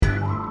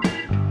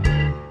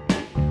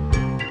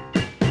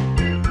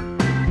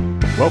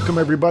Welcome,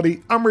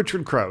 everybody. I'm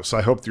Richard Krause.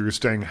 I hope that you're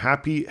staying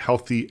happy,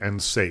 healthy, and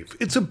safe.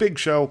 It's a big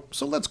show,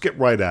 so let's get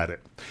right at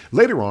it.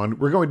 Later on,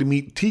 we're going to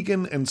meet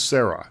Tegan and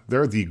Sara.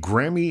 They're the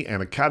Grammy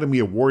and Academy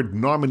Award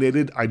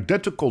nominated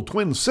identical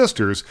twin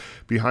sisters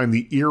behind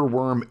the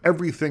earworm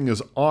Everything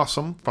is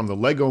Awesome from the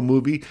Lego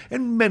Movie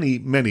and many,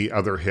 many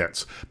other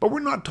hits. But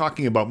we're not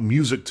talking about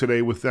music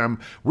today with them.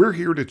 We're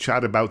here to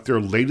chat about their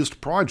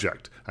latest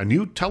project, a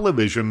new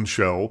television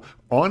show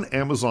on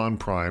Amazon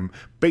Prime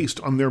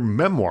based on their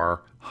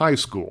memoir, High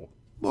School.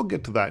 We'll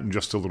get to that in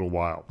just a little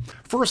while.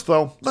 First,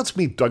 though, let's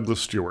meet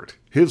Douglas Stewart.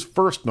 His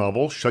first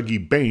novel,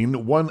 Shuggie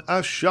Bain, won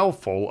a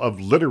shelfful of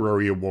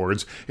literary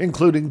awards,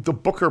 including the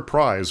Booker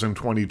Prize in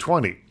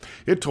 2020.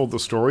 It told the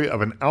story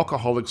of an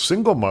alcoholic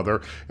single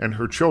mother and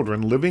her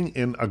children living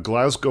in a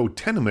Glasgow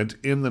tenement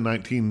in the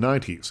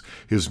 1990s.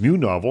 His new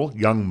novel,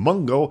 Young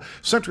Mungo,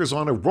 centers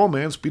on a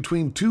romance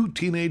between two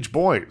teenage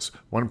boys,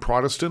 one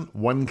Protestant,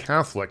 one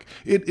Catholic.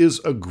 It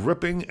is a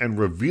gripping and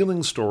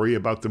revealing story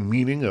about the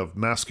meaning of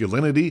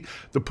masculinity,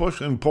 the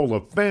push and pull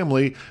of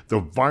family,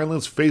 the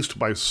violence faced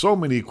by so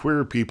many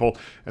queer people,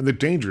 and the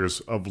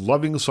dangers of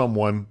loving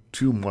someone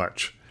too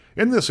much.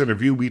 In this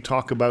interview, we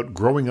talk about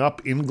growing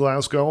up in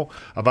Glasgow,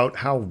 about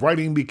how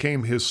writing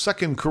became his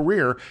second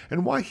career,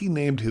 and why he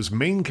named his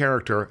main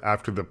character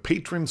after the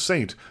patron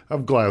saint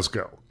of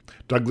Glasgow.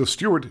 Douglas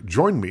Stewart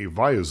joined me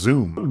via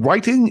Zoom.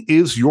 Writing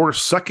is your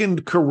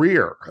second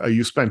career.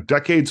 You spent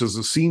decades as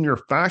a senior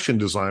fashion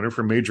designer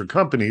for major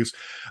companies.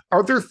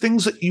 Are there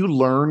things that you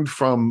learned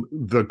from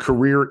the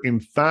career in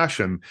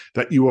fashion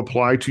that you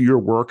apply to your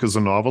work as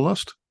a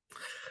novelist?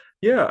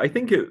 Yeah, I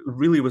think it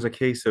really was a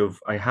case of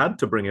I had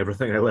to bring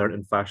everything I learned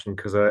in fashion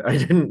because I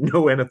didn't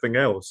know anything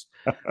else.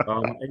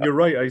 And you're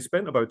right, I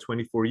spent about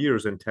 24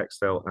 years in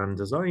textile and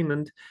design,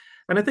 and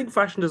I think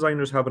fashion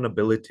designers have an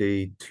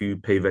ability to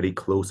pay very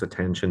close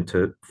attention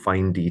to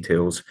fine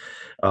details.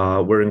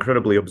 We're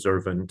incredibly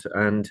observant,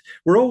 and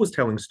we're always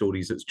telling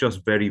stories. It's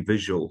just very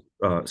visual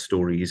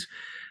stories.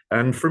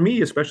 And for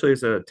me, especially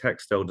as a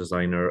textile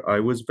designer, I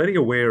was very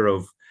aware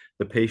of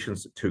the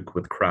patience it took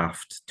with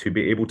craft to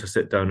be able to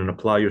sit down and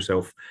apply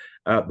yourself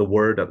at the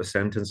word, at the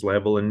sentence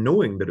level, and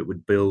knowing that it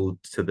would build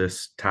to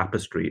this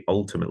tapestry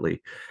ultimately.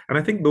 And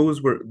I think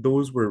those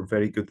were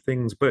very good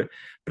things. But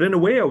in a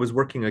way, I was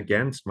working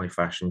against my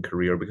fashion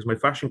career because my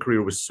fashion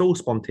career was so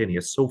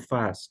spontaneous, so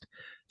fast,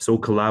 so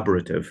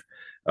collaborative.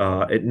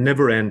 It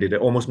never ended. It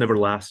almost never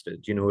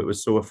lasted. You know, it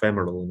was so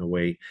ephemeral in a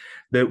way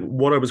that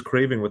what I was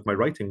craving with my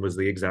writing was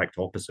the exact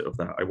opposite of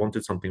that. I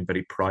wanted something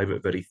very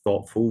private, very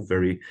thoughtful,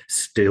 very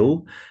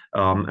still,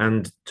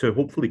 and to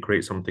hopefully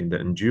create something that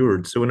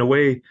endured. So in a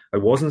way, I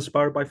was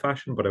inspired by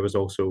fashion, but I was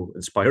also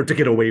inspired to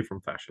get away from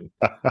fashion.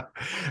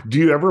 Do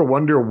you ever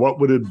wonder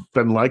what would it have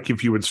been like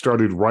if you had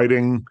started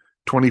writing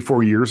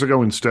 24 years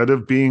ago instead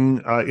of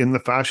being in the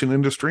fashion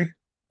industry?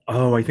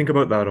 Oh, I think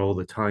about that all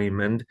the time,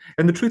 and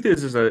the truth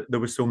is that there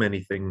were so many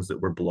things that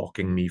were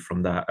blocking me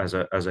from that as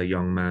a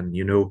young man.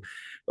 You know,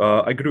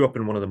 I grew up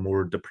in one of the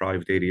more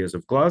deprived areas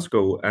of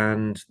Glasgow,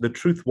 and the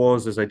truth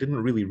was is I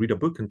didn't really read a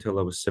book until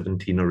I was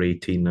 17 or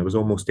 18. I was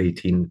almost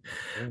 18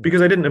 Mm.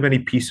 because I didn't have any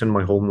peace in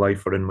my home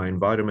life or in my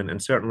environment,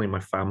 and certainly my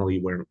family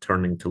weren't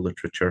turning to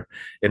literature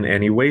in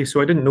any way.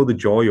 So I didn't know the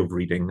joy of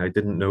reading. I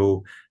didn't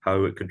know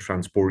how it could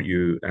transport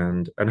you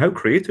and how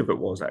creative it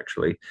was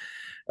actually.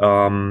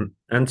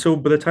 And so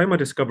by the time I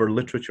discovered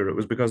literature, it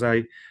was because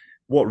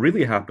what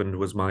really happened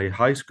was my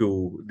high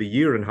school, the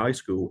year in high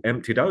school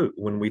emptied out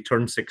when we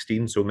turned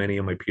 16. So many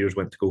of my peers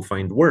went to go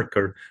find work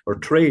or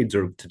trades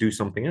or to do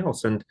something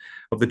else. And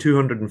of the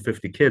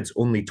 250 kids,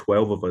 only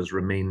 12 of us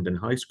remained in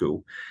high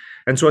school.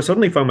 And so I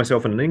suddenly found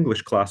myself in an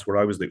English class where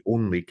I was the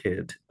only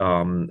kid.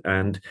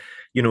 And,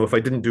 you know, if I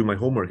didn't do my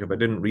homework, if I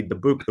didn't read the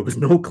book, there was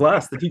no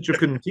class. The teacher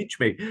couldn't teach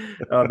me.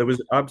 There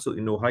was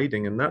absolutely no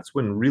hiding. And that's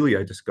when really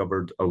I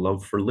discovered a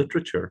love for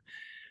literature.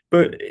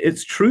 But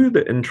it's true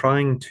that in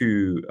trying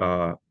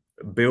to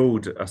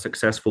build a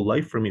successful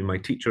life for me, my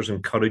teachers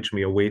encouraged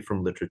me away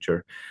from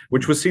literature,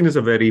 which was seen as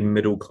a very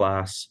middle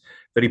class,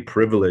 very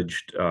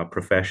privileged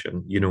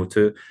profession. You know,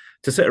 to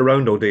sit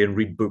around all day and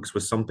read books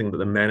was something that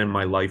the men in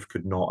my life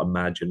could not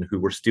imagine, who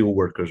were steel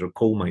workers or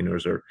coal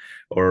miners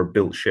or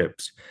built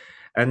ships.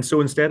 And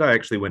so instead, I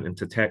actually went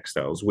into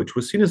textiles, which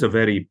was seen as a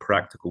very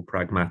practical,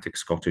 pragmatic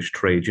Scottish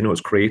trade. You know,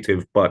 it's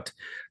creative, but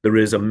there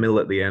is a mill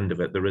at the end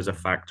of it. There is a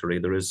factory.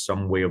 There is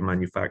some way of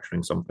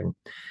manufacturing something.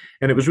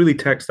 And it was really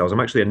textiles. I'm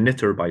actually a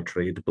knitter by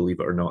trade,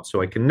 believe it or not.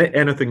 So I can knit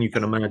anything you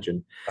can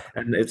imagine.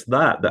 And it's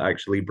that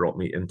actually brought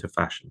me into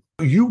fashion.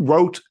 You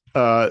wrote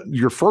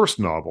your first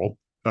novel,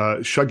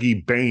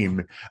 Shuggie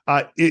Bain.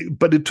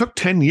 But it took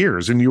 10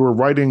 years, and you were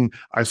writing,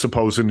 I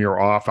suppose, in your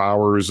off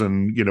hours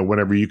and, you know,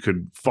 whenever you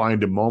could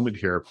find a moment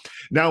here.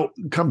 Now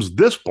comes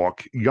this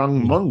book,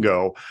 Young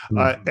Mungo,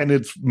 Mm. and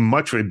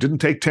it didn't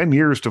take 10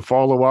 years to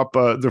follow up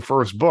the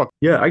first book.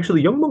 Yeah,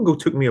 actually, Young Mungo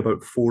took me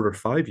about 4 or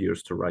 5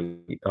 years to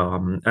write,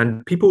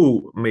 and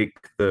people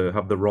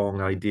have the wrong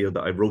idea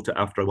that I wrote it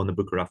after I won the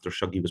book or after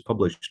Shuggie was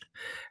published.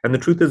 And the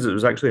truth is, it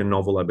was actually a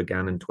novel I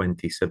began in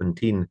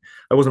 2017.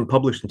 I wasn't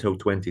published until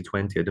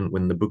 2020, 2020. I didn't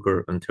win the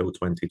Booker until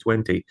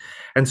 2020.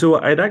 And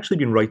so I'd actually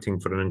been writing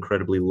for an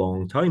incredibly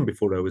long time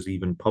before I was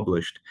even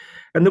published.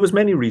 And there was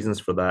many reasons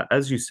for that.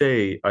 As you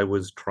say, I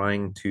was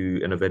trying to,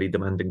 in a very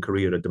demanding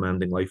career, a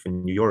demanding life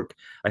in New York,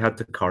 I had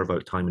to carve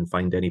out time and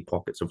find any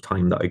pockets of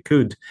time that I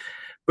could.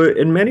 But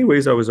in many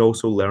ways, I was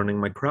also learning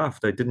my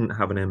craft. I didn't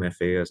have an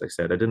MFA, as I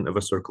said. I didn't have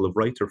a circle of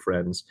writer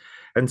friends.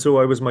 And so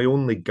I was my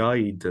only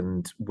guide.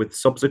 And with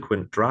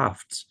subsequent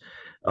drafts,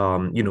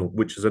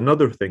 which is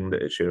another thing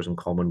that it shares in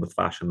common with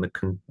fashion,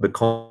 the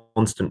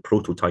constant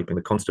prototyping,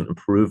 the constant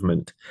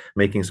improvement,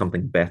 making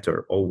something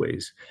better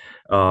always.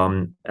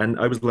 And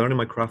I was learning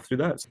my craft through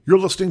that. You're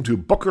listening to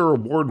Booker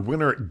Award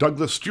winner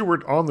Douglas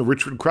Stewart on The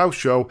Richard Krause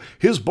Show.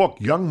 His book,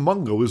 Young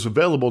Mungo, is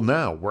available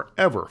now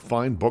wherever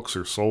fine books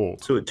are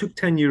sold. So it took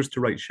 10 years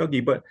to write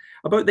Shuggie, but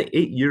about the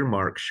 8-year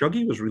mark,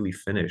 Shuggie was really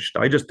finished.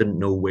 I just didn't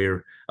know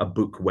where a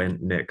book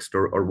went next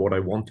or what I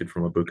wanted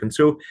from a book. And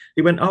so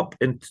he went up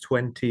in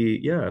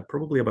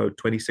probably about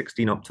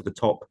 2016 up to the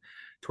top,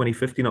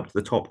 2015 up to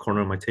the top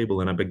corner of my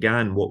table, and I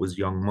began what was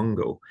Young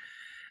Mungo.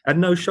 And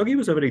now Shuggie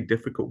was a very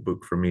difficult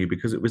book for me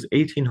because it was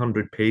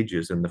 1,800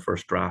 pages in the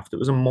first draft. It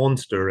was a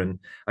monster, and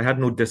I had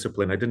no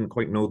discipline. I didn't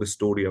quite know the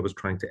story I was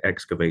trying to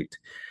excavate.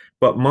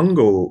 But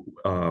Mungo,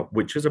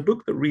 which is a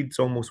book that reads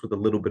almost with a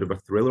little bit of a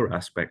thriller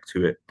aspect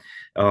to it,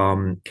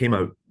 came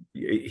out.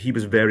 He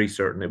was very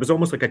certain. It was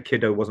almost like a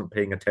kid I wasn't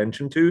paying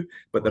attention to,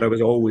 but that I was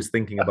always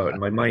thinking about in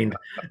my mind.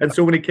 And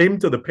so when he came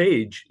to the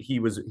page, he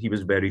was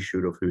very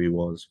sure of who he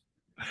was.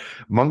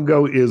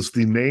 Mungo is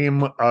the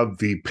name of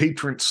the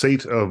patron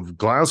saint of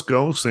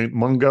Glasgow, Saint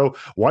Mungo.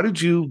 Why did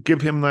you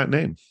give him that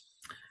name?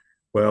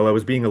 Well, I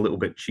was being a little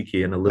bit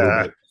cheeky and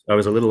I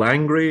was a little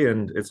angry,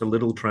 and it's a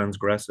little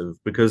transgressive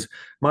because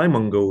my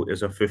Mungo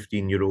is a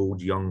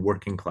 15-year-old young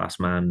working class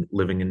man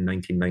living in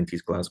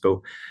 1990s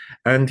Glasgow.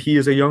 And he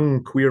is a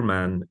young queer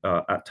man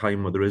at a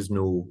time where there is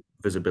no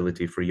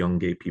visibility for young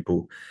gay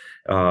people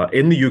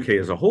in the UK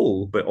as a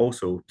whole, but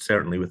also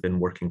certainly within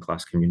working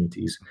class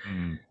communities.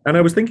 Mm. And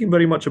I was thinking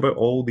very much about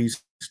all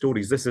these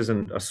stories. This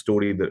isn't a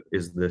story that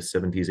is the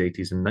 70s,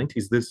 80s, and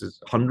 90s. This is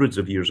hundreds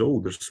of years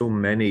old. There's so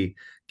many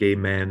gay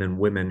men and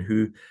women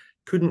who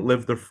couldn't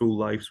live their full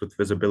lives with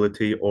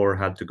visibility or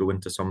had to go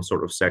into some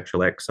sort of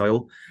sexual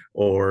exile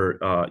or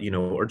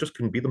just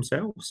couldn't be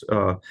themselves.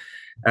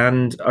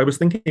 And I was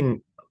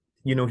thinking,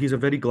 he's a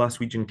very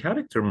Glaswegian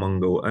character,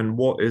 Mungo, and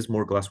what is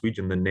more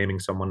Glaswegian than naming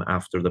someone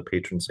after the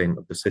patron saint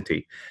of the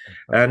city?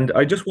 And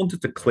I just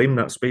wanted to claim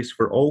that space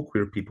for all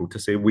queer people to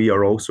say we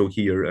are also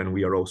here and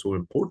we are also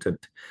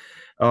important.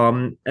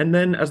 And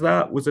then as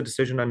that was a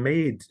decision I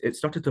made, it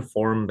started to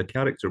form the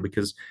character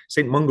because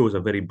Saint Mungo is a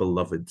very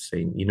beloved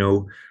saint.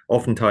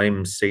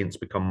 Oftentimes saints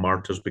become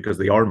martyrs because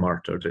they are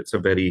martyred.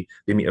 They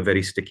meet a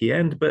very sticky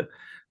end, but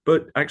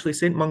actually,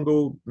 St.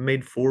 Mungo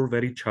made 4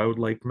 very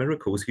childlike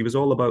miracles. He was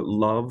all about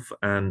love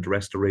and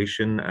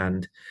restoration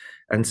and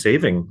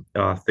saving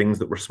things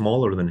that were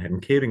smaller than him,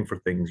 caring for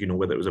things,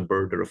 whether it was a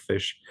bird or a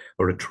fish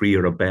or a tree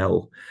or a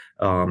bell.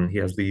 He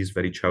has these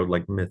very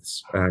childlike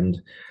myths.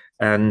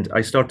 And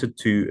I started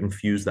to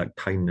infuse that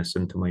kindness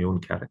into my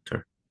own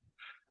character.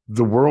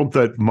 The world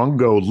that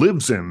Mungo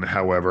lives in,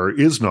 however,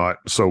 is not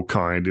so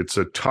kind. It's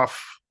a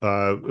tough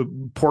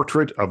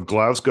portrait of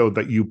Glasgow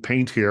that you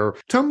paint here.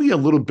 Tell me a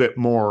little bit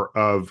more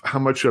of how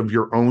much of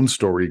your own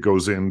story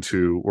goes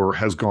into or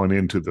has gone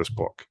into this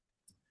book.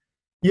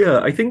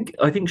 Yeah, I think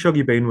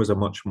Shuggie Bain was a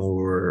much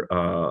more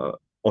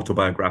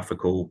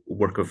autobiographical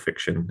work of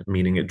fiction,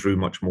 meaning it drew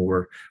much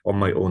more on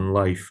my own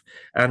life.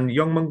 And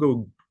Young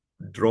Mungo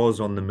draws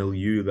on the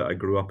milieu that I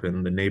grew up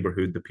in, the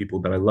neighborhood, the people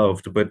that I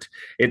loved, but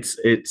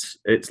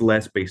it's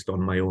less based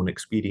on my own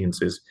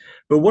experiences.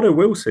 But what I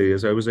will say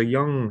is I was a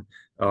young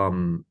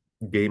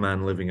gay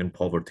man living in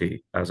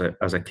poverty as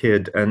a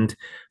kid, and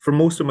for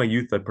most of my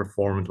youth I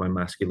performed my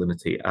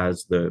masculinity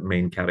as the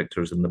main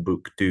characters in the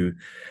book do,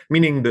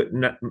 meaning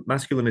that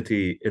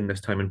masculinity in this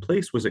time and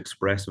place was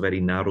expressed very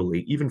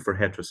narrowly, even for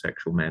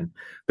heterosexual men.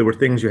 There were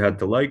things you had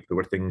to like, there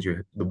were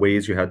the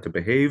ways you had to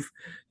behave.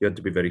 You had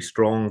to be very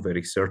strong,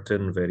 very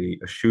certain, very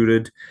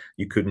assured.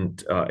 You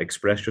couldn't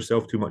express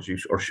yourself too much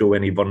or show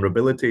any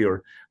vulnerability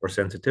or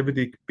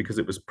sensitivity because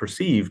it was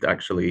perceived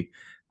actually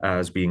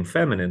as being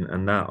feminine,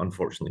 and that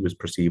unfortunately was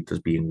perceived as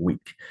being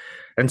weak.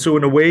 And so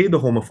in a way, the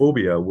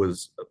homophobia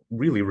was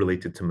really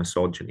related to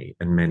misogyny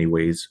in many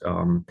ways.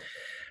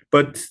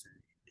 But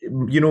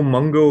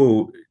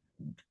Mungo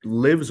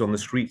lives on the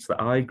streets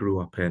that I grew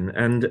up in,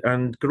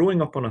 and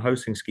growing up on a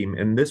housing scheme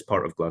in this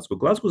part of Glasgow.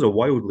 Glasgow is a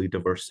wildly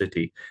diverse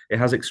city. It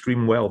has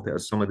extreme wealth. It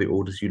has some of the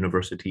oldest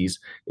universities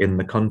in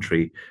the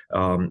country.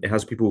 It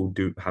has people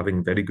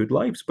having very good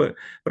lives. But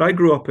I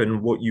grew up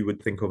in what you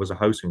would think of as a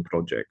housing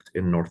project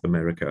in North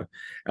America,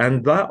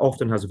 and that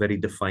often has very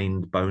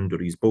defined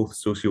boundaries, both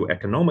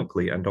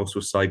socioeconomically and also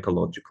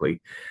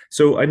psychologically.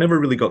 So I never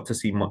really got to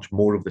see much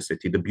more of the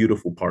city, the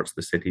beautiful parts of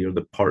the city, or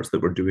the parts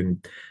that were doing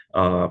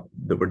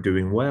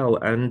well.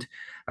 And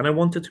I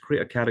wanted to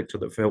create a character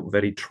that felt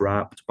very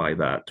trapped by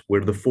that,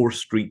 where the 4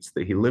 streets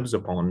that he lives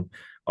upon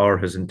are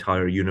his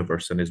entire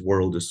universe and his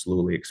world is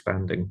slowly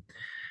expanding.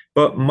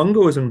 But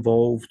Mungo is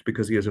involved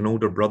because he has an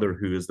older brother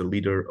who is the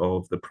leader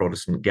of the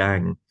Protestant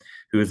gang,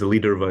 who is the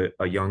leader of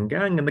a young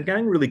gang. And the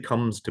gang really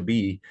comes to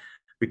be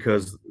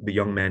because the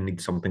young men need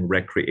something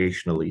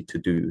recreationally to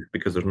do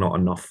because there's not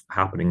enough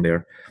happening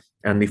there.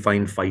 And they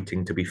find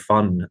fighting to be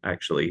fun,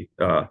 actually.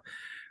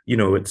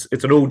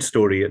 It's an old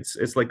story.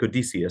 It's like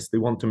Odysseus. They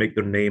want to make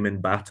their name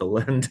in battle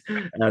and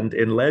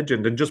in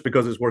legend. And just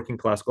because it's working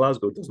class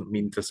Glasgow doesn't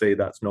mean to say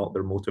that's not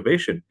their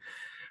motivation.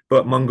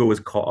 But Mungo is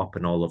caught up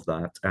in all of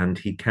that, and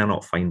he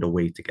cannot find a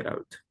way to get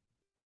out.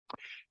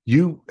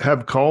 You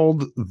have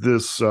called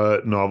this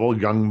novel,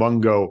 Young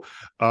Mungo,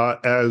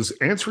 as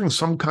answering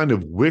some kind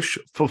of wish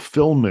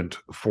fulfillment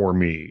for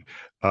me.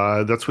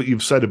 That's what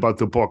you've said about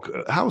the book.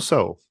 How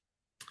so?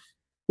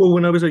 Well,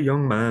 when I was a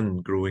young man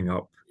growing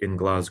up in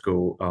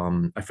Glasgow,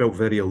 I felt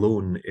very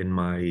alone in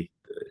my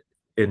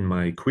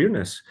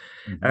queerness,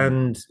 Mhm.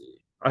 and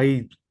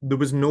I there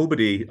was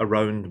nobody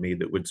around me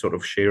that would sort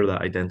of share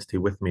that identity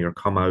with me or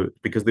come out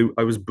because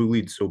I was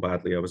bullied so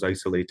badly. I was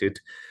isolated.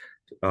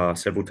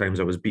 Several times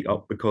I was beat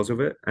up because of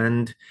it,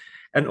 and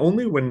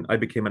only when I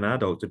became an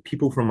adult did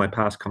people from my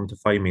past come to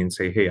find me and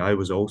say, "Hey, I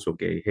was also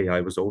gay. Hey,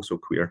 I was also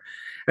queer."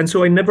 And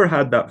so I never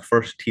had that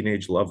first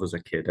teenage love as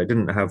a kid. I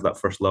didn't have that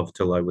first love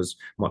till I was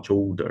much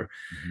older.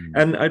 Mhm.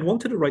 And I'd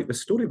wanted to write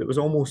this story that was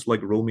almost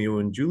like Romeo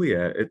and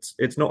Juliet.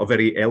 It's not a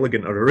very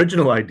elegant or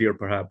original idea,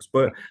 perhaps,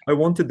 but I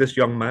wanted this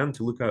young man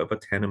to look out of a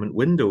tenement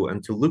window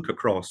and to look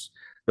across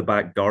the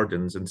back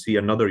gardens and see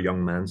another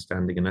young man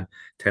standing in a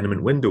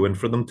tenement window, and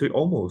for them to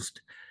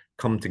almost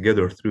come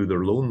together through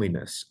their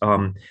loneliness.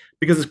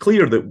 Because it's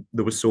clear that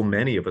there was so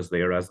many of us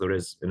there, as there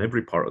is in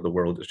every part of the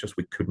world. It's just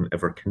we couldn't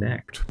ever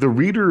connect. The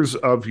readers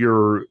of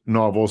your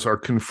novels are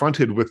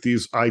confronted with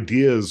these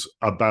ideas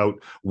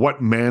about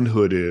what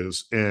manhood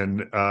is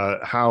and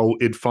how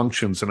it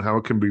functions and how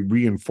it can be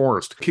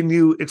reinforced. Can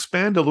you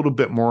expand a little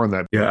bit more on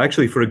that? Yeah,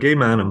 actually, for a gay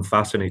man, I'm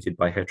fascinated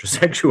by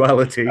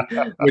heterosexuality,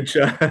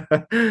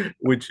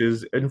 which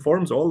is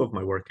informs all of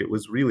my work. It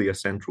was really a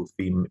central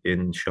theme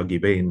in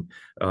Shuggie Bain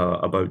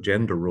about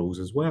gender roles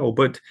as well.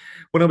 But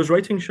when I was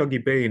writing Shuggie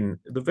Bain,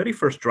 the very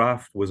first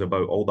draft was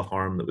about all the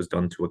harm that was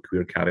done to a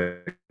queer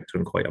character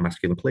in quite a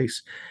masculine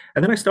place,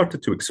 and then I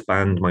started to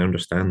expand my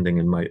understanding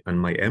and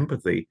my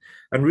empathy,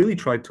 and really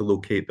tried to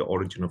locate the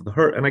origin of the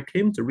hurt. And I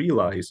came to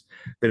realize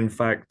that in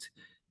fact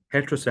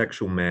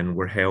heterosexual men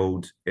were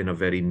held in a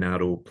very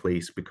narrow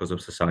place because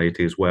of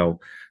society as well.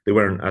 They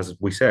weren't, as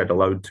we said,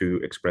 allowed to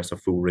express a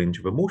full range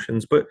of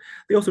emotions, but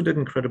they also did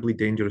incredibly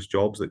dangerous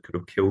jobs that could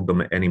have killed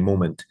them at any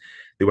moment.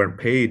 They weren't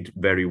paid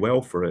very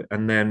well for it.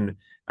 And then,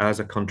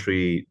 as a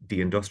country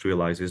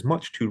deindustrializes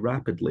much too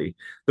rapidly,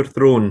 they're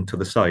thrown to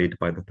the side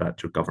by the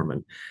Thatcher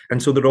government.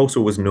 And so there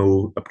also was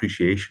no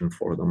appreciation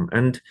for them.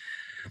 And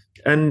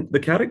the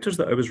characters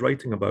that I was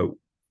writing about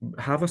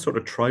have a sort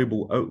of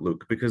tribal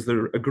outlook because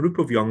they're a group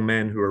of young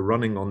men who are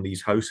running on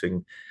these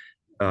housing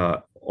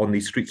on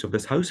these streets of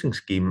this housing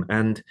scheme,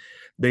 and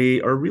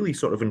they are really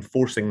sort of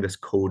enforcing this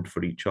code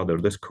for each other,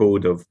 this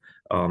code of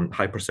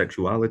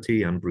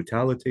hypersexuality and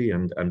brutality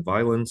and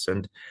violence,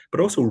 and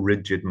but also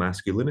rigid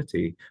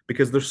masculinity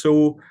because they're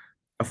so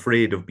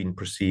afraid of being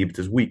perceived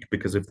as weak,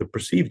 because if they're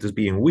perceived as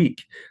being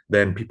weak,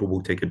 then people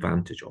will take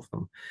advantage of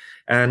them.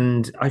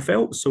 And I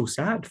felt so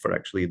sad for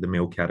actually the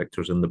male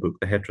characters in the book,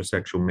 the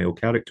heterosexual male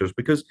characters,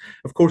 because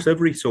of course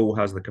every soul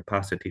has the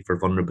capacity for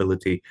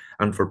vulnerability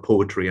and for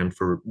poetry and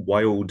for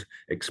wild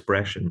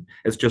expression.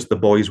 It's just the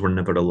boys were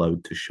never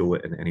allowed to show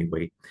it in any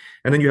way.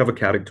 And then you have a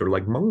character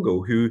like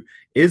Mungo, who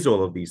is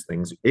all of these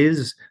things,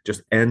 is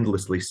just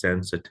endlessly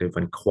sensitive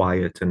and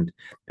quiet and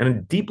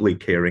deeply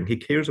caring. He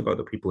cares about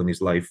the people in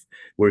his life,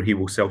 where he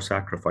will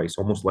self-sacrifice,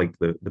 almost like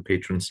the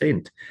patron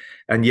saint.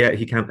 And yet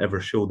he can't ever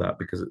show that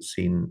because it's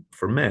seen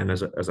for men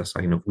as a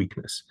sign of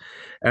weakness.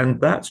 And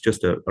that's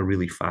just a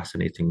really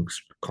fascinating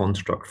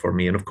construct for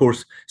me. And of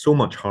course, so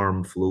much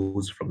harm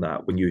flows from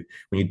that when you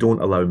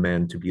don't allow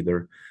men to be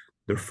their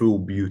full,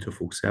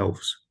 beautiful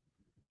selves.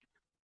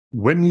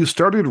 When you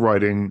started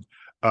writing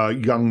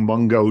Young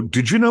Mungo,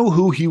 did you know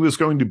who he was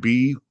going to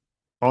be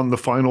on the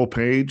final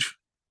page?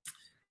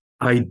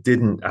 I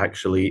didn't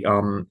actually.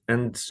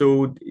 And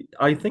so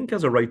I think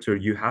as a writer,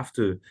 you have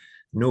to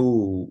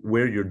know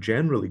where you're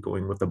generally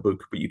going with a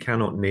book, but you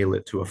cannot nail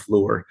it to a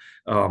floor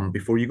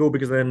before you go,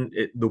 because then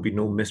there'll be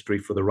no mystery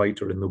for the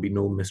writer and there'll be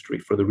no mystery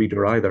for the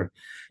reader either.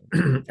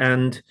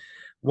 And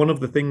one of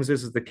the things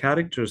is the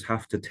characters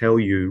have to tell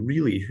you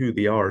really who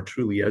they are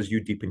truly as you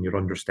deepen your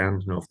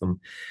understanding of them.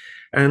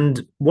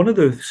 And one of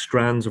the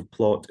strands of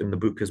plot in the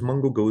book is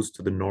Mungo goes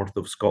to the north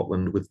of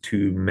Scotland with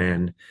two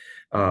men,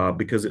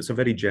 because it's a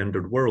very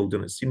gendered world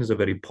and it's seen as a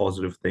very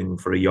positive thing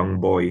for a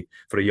young boy,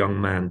 for a young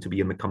man to be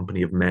in the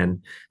company of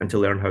men and to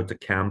learn how to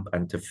camp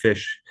and to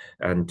fish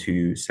and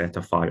to set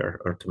a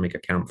fire or to make a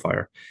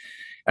campfire.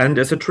 And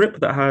it's a trip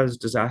that has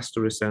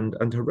disastrous and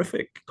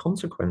horrific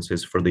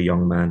consequences for the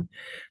young man.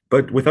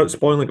 But without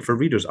spoiling it for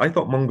readers, I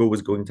thought Mungo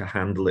was going to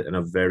handle it in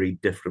a very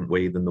different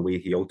way than the way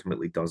he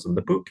ultimately does in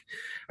the book.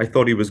 I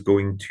thought he was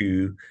going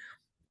to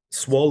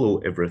swallow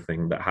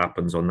everything that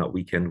happens on that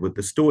weekend with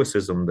the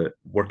stoicism that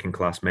working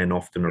class men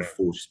often are Yeah.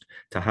 forced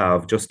to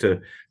have, just to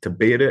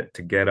bear it,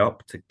 to get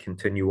up, to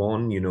continue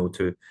on,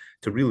 to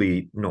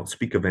really not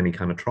speak of any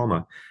kind of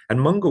trauma. And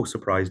Mungo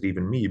surprised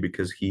even me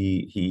because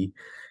he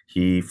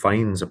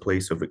finds a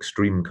place of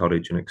extreme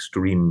courage and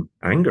extreme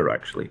anger,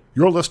 actually.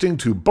 You're listening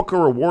to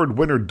Booker Award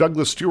winner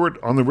Douglas Stewart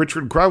on The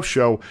Richard Krause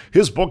Show.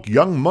 His book,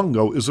 Young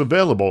Mungo, is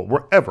available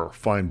wherever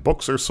fine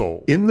books are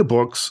sold. In the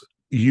books,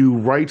 you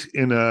write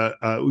in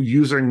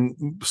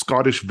using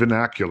Scottish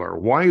vernacular.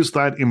 Why is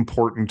that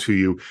important to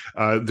you?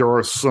 There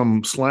are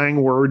some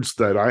slang words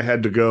that I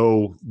had to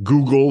go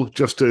Google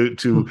just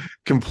to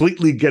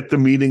completely get the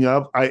meaning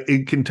of.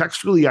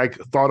 Contextually, I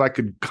thought I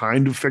could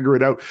kind of figure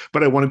it out,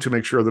 but I wanted to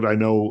make sure that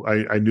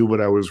I knew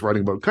what I was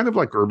writing about. Kind of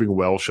like Irving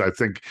Welsh, I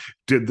think,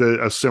 did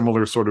a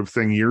similar sort of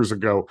thing years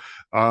ago.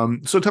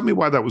 So tell me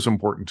why that was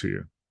important to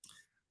you.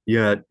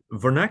 Yeah,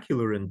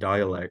 vernacular and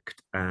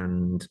dialect,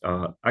 and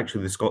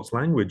actually the Scots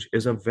language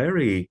is a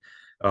very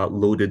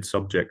loaded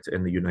subject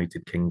in the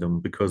United Kingdom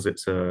because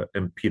it's a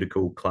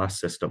empirical class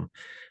system.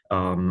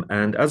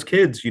 And as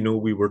kids,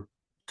 we were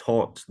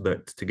taught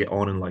that to get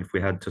on in life, we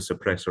had to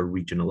suppress our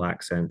regional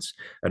accents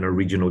and our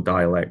regional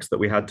dialects, that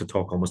we had to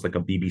talk almost like a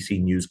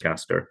BBC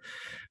newscaster.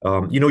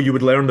 You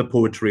would learn the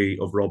poetry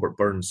of Robert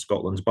Burns,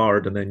 Scotland's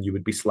bard, and then you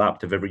would be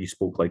slapped if ever you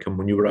spoke like him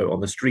when you were out on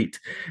the street.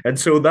 And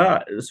so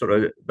that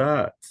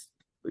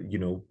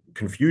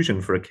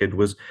confusion for a kid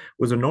was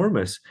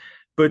enormous.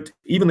 But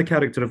even the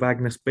character of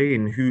Agnes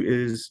Bain, who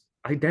is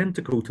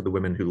identical to the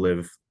women who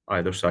live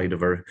either side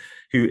of her,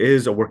 who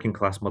is a working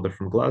class mother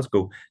from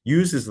Glasgow,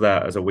 uses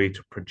that as a way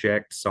to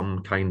project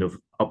some kind of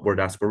upward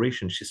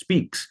aspiration. She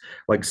speaks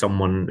like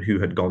someone who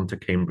had gone to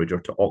Cambridge or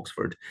to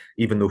Oxford,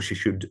 even though she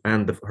should,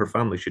 and her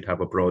family should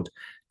have a broad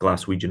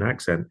Glaswegian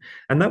accent.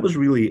 And that was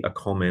really a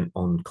comment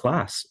on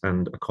class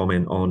and a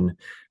comment on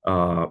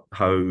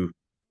how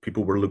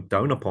people were looked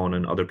down upon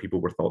and other people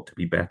were thought to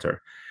be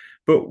better.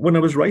 But when I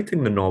was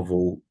writing the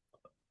novel,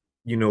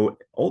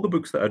 all the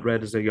books that I'd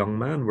read as a young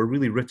man were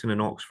really written in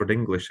Oxford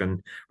English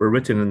and were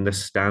written in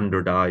this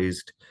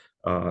standardized,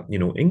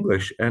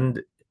 English,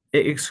 and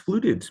it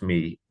excluded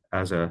me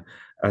as a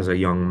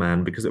young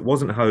man because it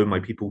wasn't how my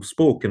people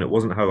spoke and it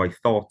wasn't how I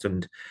thought,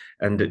 and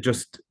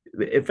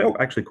it felt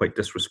actually quite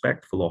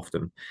disrespectful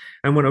often.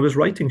 And when I was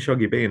writing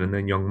Shuggie Bain and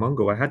then Young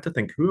Mungo, I had to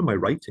think, who am I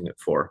writing it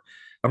for?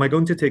 Am I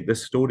going to take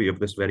this story of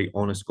this very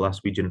honest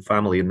Glaswegian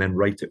family and then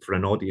write it for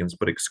an audience,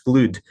 but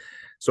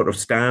sort of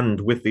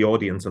stand with the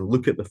audience and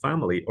look at the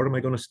family, or am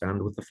I going to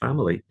stand with the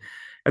family?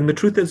 And the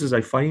truth is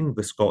I find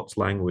the Scots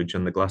language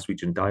and the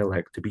Glaswegian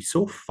dialect to be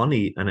so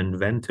funny and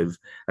inventive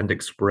and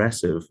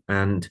expressive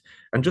and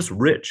just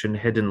rich in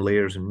hidden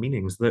layers and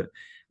meanings that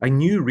I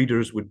knew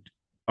readers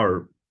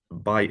are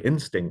by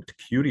instinct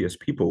curious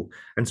people,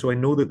 and so I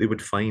know that they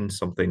would find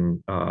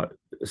something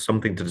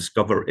to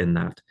discover in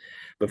that.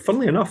 But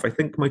funnily enough, I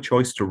think my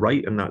choice to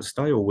write in that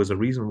style was a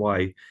reason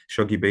why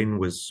Shuggie Bain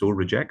was so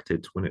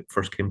rejected when it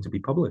first came to be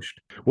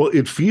published. Well,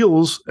 it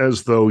feels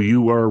as though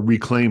you are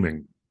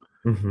reclaiming.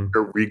 Mm-hmm.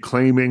 You're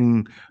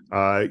reclaiming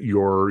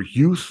your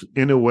youth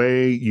in a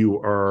way. You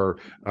are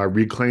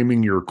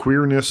reclaiming your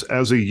queerness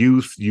as a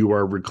youth. You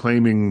are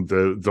reclaiming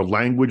the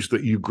language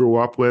that you grew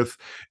up with.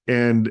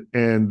 And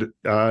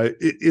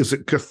is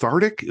it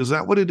cathartic? Is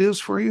that what it is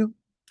for you?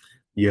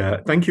 Yeah,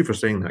 thank you for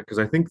saying that because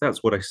I think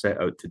that's what I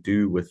set out to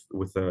do with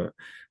a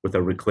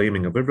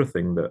reclaiming of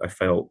everything that I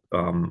felt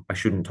I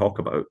shouldn't talk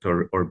about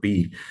or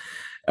be.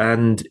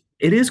 And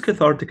it is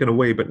cathartic in a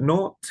way, but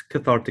not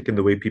cathartic in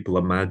the way people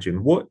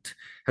imagine. What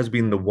has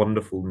been the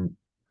wonderful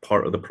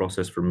part of the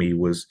process for me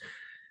was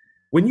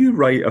when you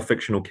write a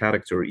fictional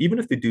character, even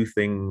if they do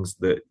things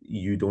that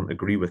you don't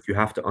agree with, you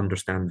have to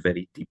understand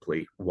very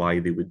deeply why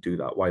they would do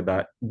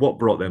that, what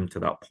brought them to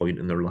that point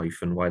in their life,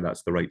 and why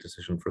that's the right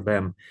decision for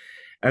them.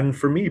 And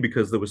for me,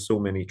 because there was so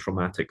many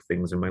traumatic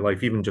things in my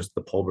life, even just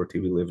the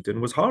poverty we lived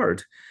in was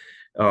hard.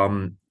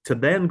 To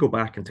then go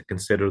back and to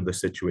consider the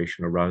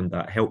situation around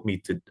that helped me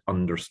to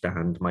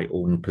understand my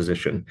own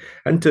position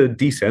and to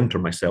decenter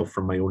myself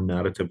from my own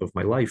narrative of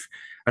my life.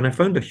 And I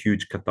found a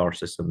huge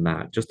catharsis in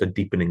that. Just a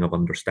deepening of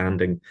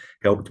understanding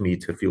helped me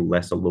to feel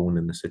less alone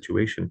in the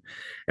situation.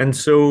 And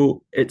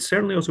so it's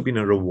certainly also been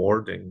a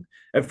rewarding.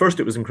 At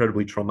first, it was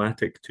incredibly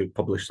traumatic to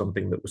publish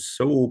something that was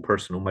so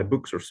personal. My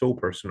books are so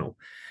personal.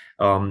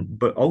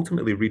 But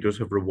ultimately, readers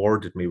have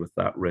rewarded me with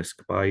that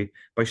risk by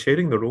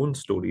sharing their own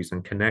stories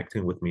and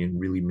connecting with me in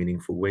really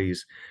meaningful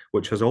ways,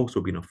 which has also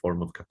been a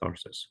form of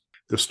catharsis.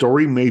 The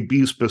story may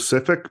be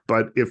specific,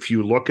 but if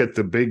you look at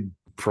the big,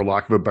 for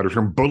lack of a better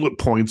term, bullet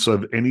points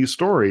of any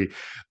story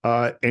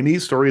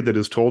that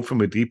is told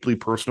from a deeply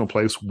personal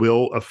place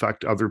will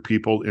affect other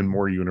people in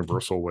more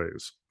universal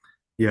ways.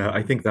 Yeah,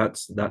 I think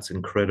that's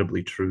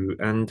incredibly true.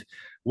 And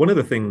one of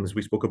the things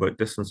we spoke about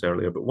distance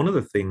earlier, but one of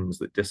the things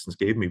that distance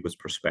gave me was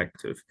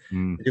perspective.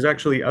 Mm. Because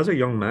actually, as a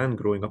young man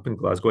growing up in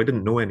Glasgow, I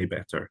didn't know any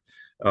better.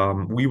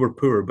 We were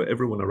poor, but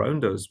everyone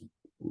around us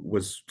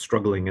was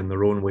struggling in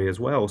their own way as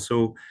well.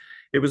 So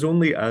It was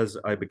only as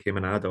I became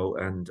an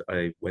adult and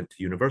I went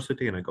to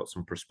university and I got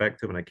some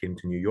perspective and I came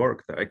to New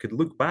York that I could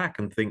look back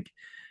and think,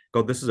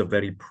 God, this is a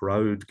very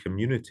proud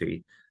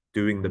community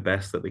doing the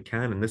best that they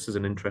can. And this is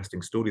an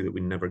interesting story that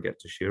we never get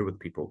to share with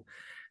people.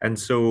 And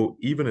so,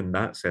 even in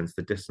that sense,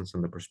 the distance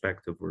and the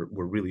perspective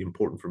were really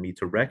important for me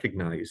to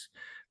recognize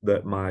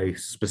that my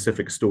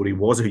specific story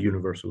was a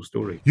universal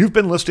story. You've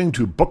been listening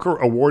to Booker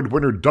Award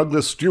winner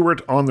Douglas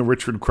Stewart on The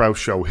Richard Krause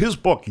Show. His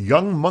book,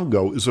 Young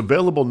Mungo, is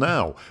available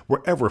now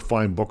wherever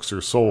fine books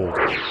are sold.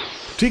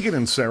 Tegan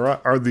and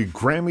Sara are the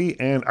Grammy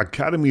and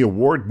Academy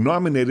Award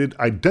nominated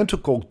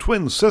identical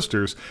twin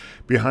sisters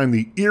behind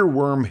the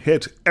earworm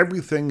hit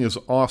Everything is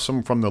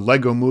Awesome from the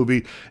Lego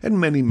Movie and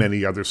many,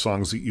 many other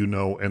songs that you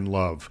know and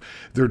love.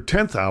 Their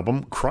 10th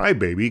album, Cry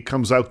Baby,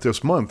 comes out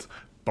this month,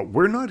 but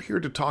we're not here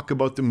to talk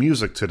about the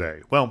music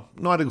today. Well,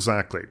 not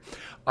exactly.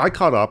 I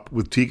caught up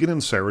with Tegan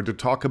and Sara to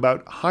talk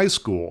about High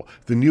School,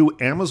 the new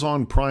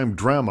Amazon Prime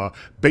drama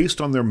based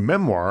on their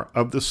memoir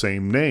of the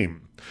same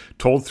name.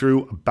 Told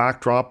through a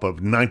backdrop of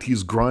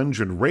 90s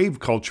grunge and rave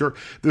culture,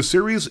 the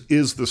series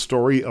is the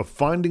story of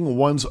finding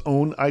one's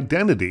own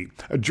identity,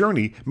 a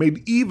journey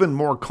made even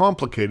more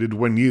complicated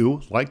when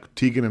you, like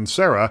Tegan and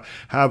Sara,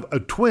 have a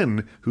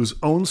twin whose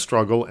own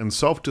struggle and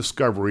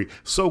self-discovery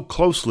so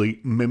closely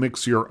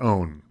mimics your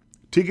own.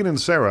 Tegan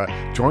and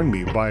Sara join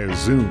me via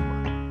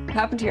Zoom. What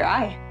happened to your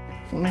eye?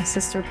 My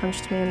sister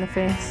punched me in the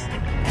face.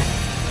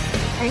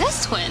 Are you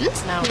guys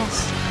twins? No.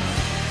 Yes.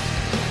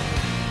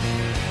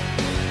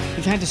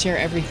 You've had to share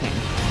everything.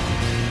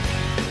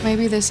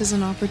 Maybe this is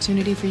an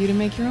opportunity for you to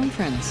make your own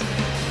friends.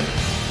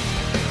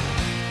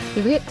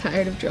 Did we get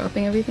tired of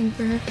dropping everything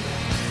for her?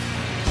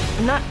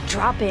 I'm not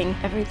dropping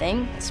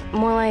everything. It's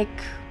more like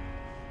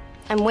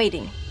I'm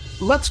waiting.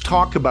 Let's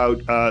talk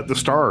about the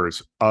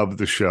stars of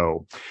the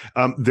show.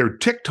 They're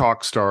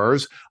TikTok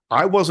stars.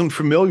 I wasn't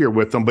familiar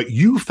with them, but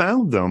you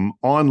found them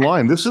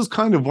online. This is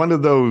kind of one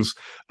of those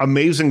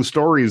amazing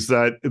stories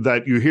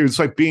that you hear. It's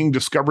like being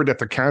discovered at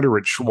the counter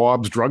at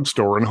Schwab's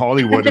drugstore in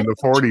Hollywood in the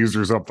 40s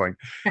or something.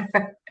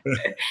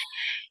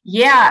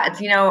 Yeah, it's,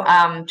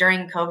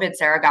 during COVID,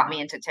 Sara got me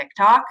into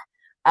TikTok.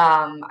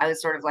 I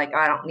was sort of like, oh,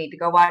 I don't need to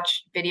go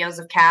watch videos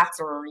of cats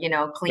or,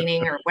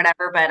 cleaning or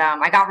whatever. But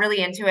I got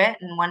really into it.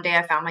 And one day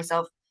I found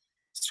myself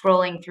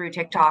scrolling through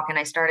TikTok and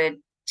I started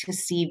to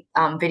see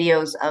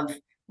videos of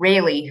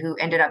Rayleigh, who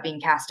ended up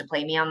being cast to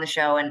play me on the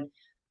show. And,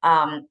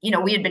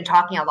 we had been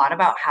talking a lot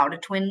about how to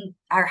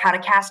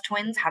cast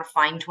twins, how to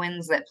find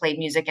twins that played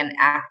music and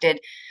acted.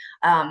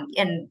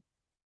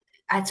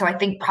 So I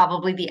think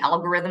probably the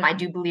algorithm, I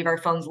do believe our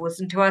phones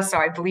listen to us. So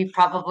I believe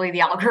probably the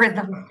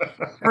algorithm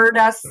heard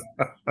us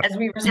as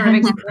we were sort of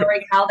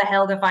exploring how the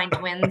hell to find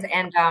twins.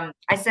 And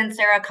I sent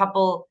Sara a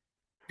couple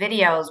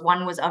videos.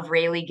 One was of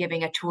Rayleigh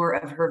giving a tour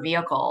of her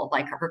vehicle,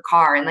 like her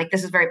car. And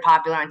this is very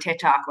popular on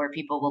TikTok where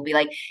people will be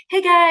like,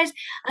 hey guys,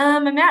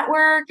 I'm at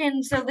work.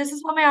 And so this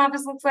is what my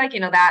office looks like,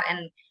 that.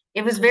 And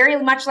it was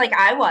very much like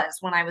I was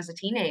when I was a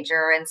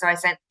teenager. And so I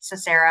sent to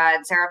Sara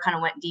and Sara kind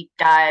of went deep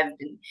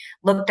dived and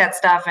looked at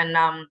stuff. And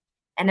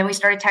then we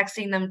started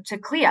texting them to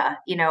Clea,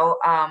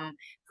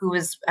 who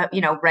was,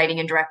 writing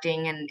and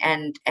directing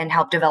and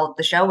helped develop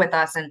the show with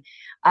us.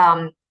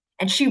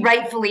 And she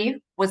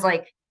rightfully was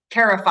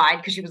terrified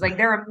because she was like,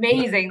 they're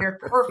amazing, they're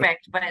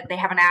perfect, but they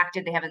haven't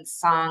acted, they haven't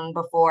sung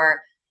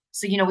before.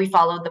 So, we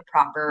followed the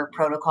proper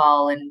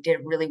protocol and did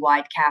a really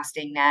wide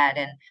casting net.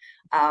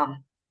 And,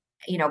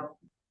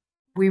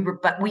 we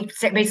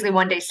basically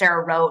one day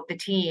Sara wrote the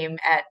team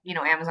at,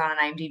 Amazon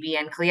and IMDb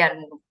and Clea,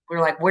 and we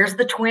were like, where's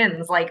the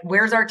twins?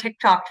 Where's our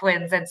TikTok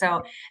twins? And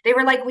so they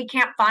were like, we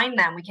can't find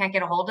them. We can't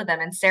get a hold of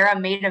them. And Sara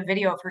made a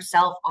video of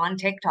herself on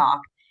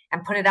TikTok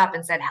and put it up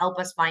and said, help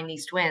us find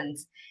these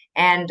twins.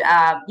 And,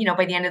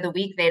 by the end of the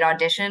week, they'd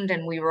auditioned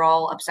and we were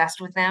all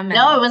obsessed with them. And,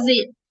 no, it was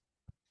the.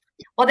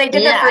 Well, they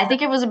did I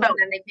think it was about. And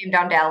then they came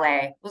down to LA.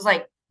 It was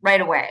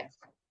right away.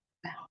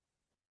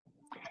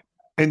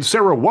 And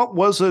Sara, what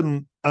was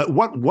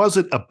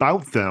it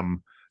about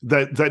them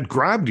that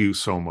grabbed you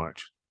so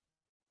much?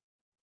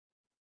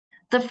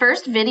 The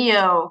first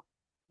video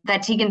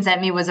that Tegan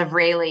sent me was of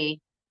Rayleigh,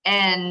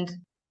 and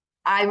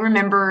I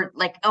remember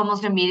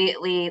almost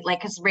immediately,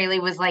 because Rayleigh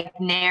was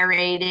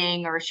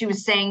narrating or she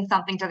was saying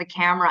something to the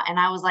camera, and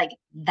I was like,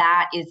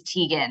 that is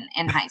Tegan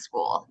in high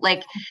school.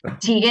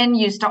 Tegan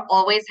used to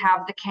always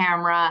have the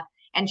camera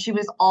and she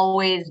was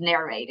always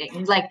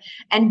narrating,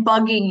 and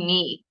bugging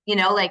me,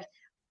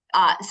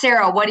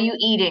 Sara, what are you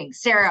eating?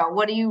 Sara,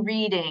 what are you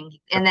reading?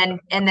 And then,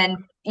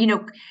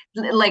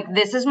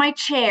 this is my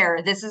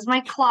chair, this is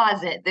my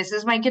closet, this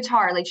is my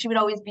guitar. She would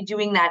always be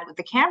doing that with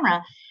the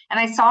camera. And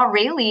I saw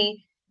Rayleigh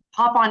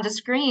pop onto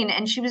screen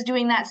and she was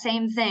doing that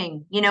same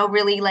thing,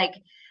 really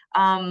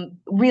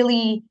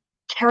really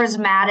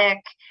charismatic,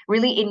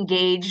 really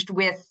engaged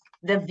with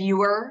the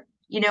viewer,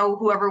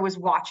 whoever was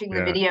watching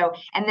the video.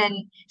 And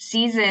then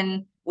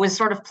Season was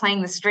sort of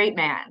playing the straight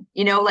man,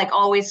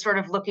 always sort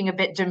of looking a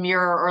bit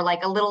demure or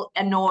a little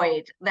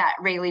annoyed that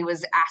Rayleigh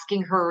was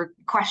asking her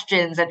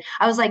questions. And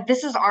I was like,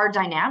 this is our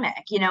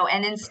dynamic,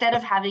 and instead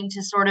of having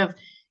to sort of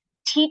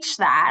teach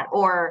that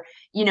or,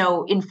 you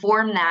know,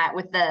 inform that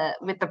with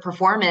the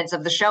performance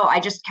of the show. I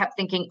just kept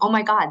thinking, oh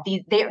my God,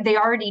 they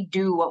already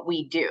do what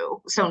we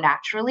do so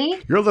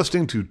naturally. You're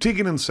listening to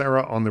Tegan and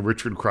Sara on The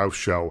Richard Crouse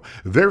Show.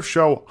 Their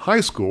show,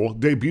 High School,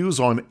 debuts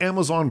on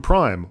Amazon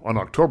Prime on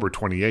October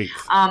 28th.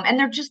 And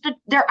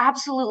they're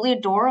absolutely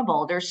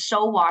adorable. They're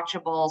so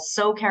watchable,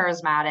 so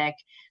charismatic,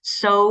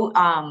 so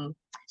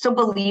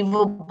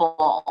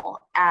believable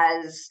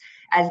as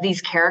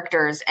these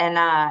characters. And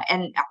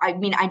I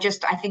mean, I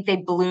think they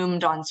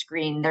bloomed on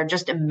screen. They're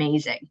just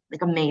amazing,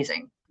 like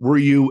amazing. Were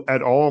you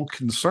at all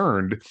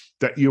concerned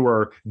that you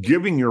are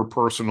giving your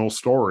personal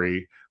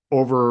story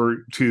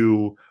over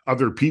to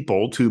other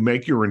people to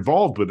make you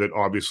involved with it,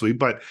 obviously,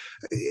 but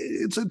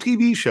it's a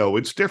TV show.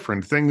 It's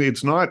different thing.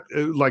 It's not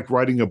like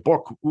writing a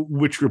book,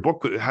 which your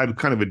book had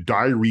kind of a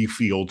diary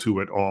feel to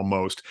it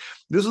almost.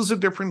 This is a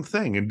different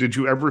thing. And did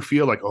you ever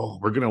feel like, oh,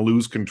 we're going to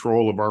lose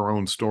control of our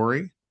own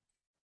story?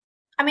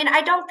 I mean,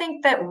 I don't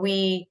think that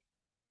we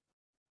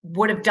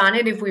would have done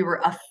it if we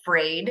were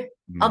afraid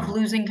of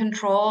losing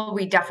control.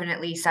 We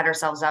definitely set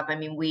ourselves up. I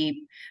mean,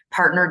 we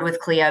partnered with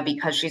Clea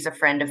because she's a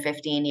friend of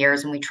 15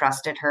 years and we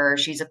trusted her.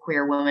 She's a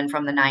queer woman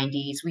from the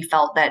 90s. We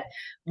felt that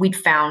we'd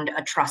found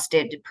a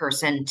trusted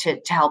person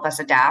to help us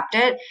adapt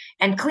it.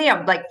 And Clea,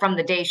 like from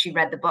the day she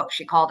read the book,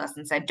 she called us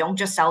and said, don't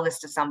just sell this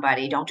to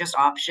somebody. Don't just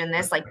option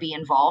this, like be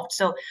involved.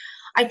 So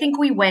I think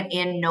we went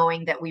in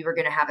knowing that we were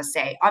going to have a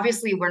say.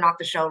 Obviously, we're not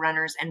the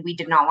showrunners and we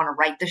did not want to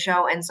write the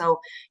show. And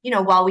so, you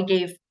know, while we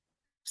gave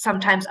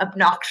sometimes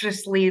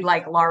obnoxiously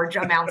like large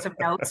amounts of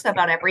notes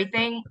about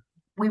everything,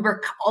 we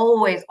were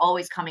always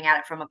coming at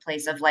it from a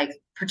place of like,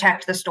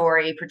 protect the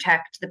story,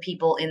 protect the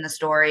people in the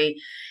story.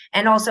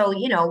 And also,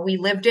 you know, we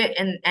lived it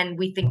and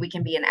we think we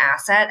can be an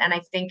asset. And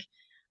I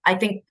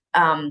think,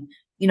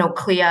 you know,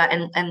 Clea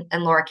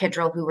and Laura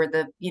Kidrell, who were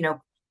the, you know,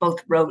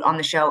 both wrote on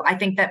the show. I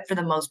think that for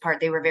the most part,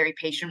 they were very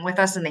patient with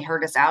us and they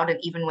heard us out. And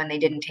even when they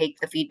didn't take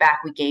the feedback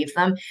we gave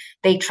them,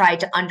 they tried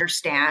to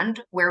understand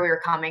where we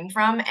were coming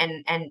from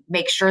and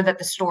make sure that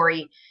the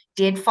story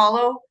did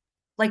follow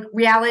like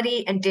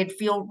reality and did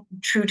feel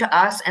true to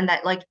us. And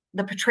that like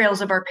the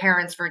portrayals of our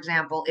parents, for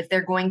example, if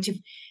they're going to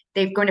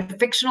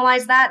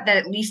fictionalize that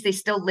at least they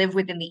still live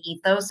within the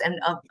ethos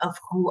and of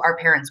who our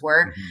parents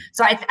were. Mm-hmm.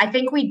 So I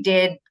think we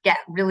did get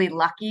really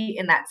lucky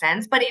in that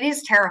sense, but it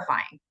is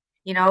terrifying.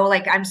 You know,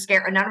 like I'm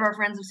scared. None of our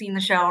friends have seen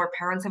the show. Our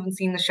parents haven't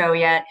seen the show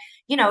yet.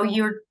 You know,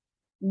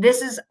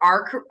 this is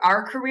our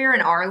career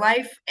and our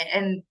life.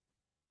 And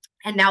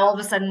now all of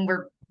a sudden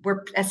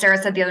we're, as Sara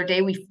said the other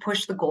day, we've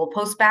pushed the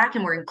goalposts back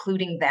and we're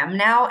including them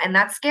now. And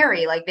that's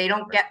scary. Like they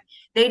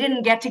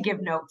didn't get to give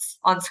notes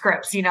on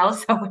scripts, you know?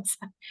 So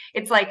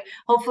it's like,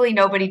 hopefully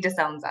nobody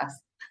disowns us.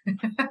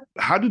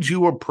 How did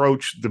you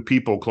approach the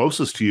people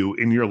closest to you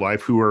in your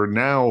life who are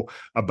now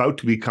about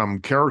to become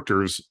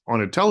characters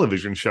on a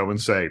television show and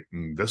say,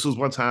 this is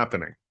what's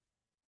happening?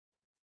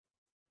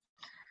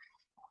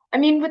 I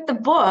mean, with the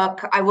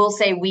book, I will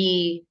say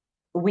we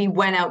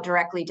went out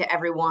directly to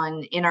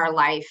everyone in our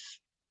life.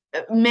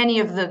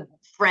 Many of the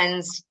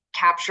friends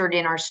captured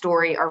in our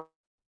story are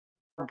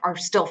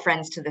still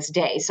friends to this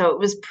day. So it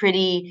was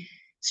pretty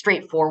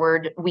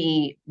straightforward.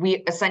 We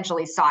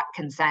essentially sought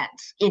consent,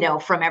 you know,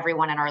 from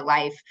everyone in our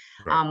life.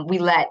 Right. We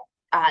let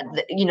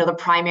the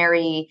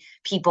primary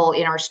people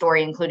in our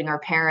story, including our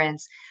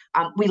parents,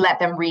 we let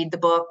them read the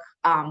book.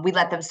 We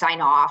let them sign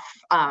off.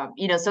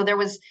 So there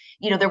was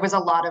a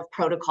lot of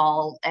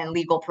protocol and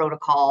legal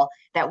protocol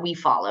that we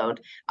followed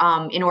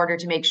in order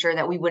to make sure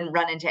that we wouldn't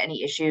run into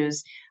any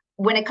issues.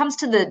 When it comes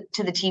to the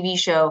TV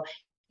show,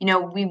 you know,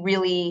 we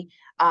really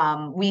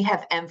we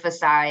have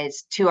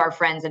emphasized to our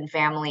friends and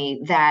family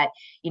that,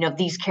 you know,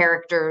 these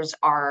characters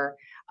are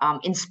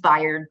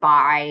inspired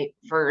by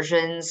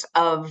versions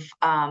of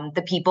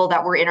the people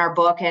that were in our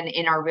book and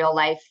in our real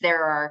life.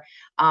 There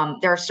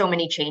are so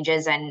many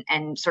changes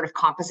and sort of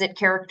composite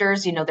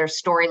characters. You know,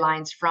 there's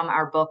storylines from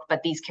our book,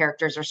 but these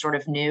characters are sort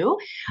of new.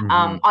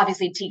 Mm-hmm.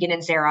 Obviously, Tegan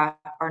and Sara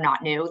are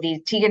not new.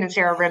 Tegan and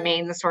Sara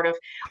remain the sort of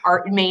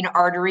main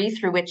artery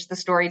through which the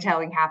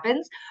storytelling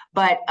happens.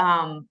 But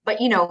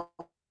you know,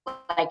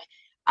 like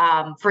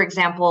for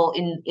example,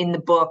 in the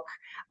book,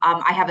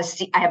 I have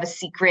a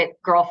secret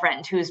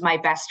girlfriend who is my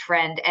best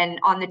friend, and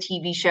on the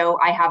TV show,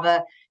 I have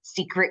a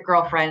secret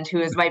girlfriend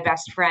who is my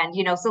best friend.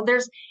 You know, so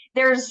there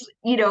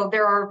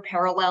are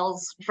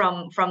parallels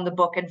from the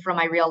book and from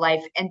my real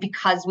life, and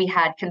because we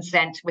had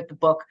consent with the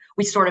book,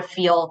 we sort of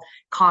feel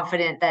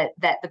confident that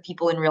the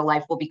people in real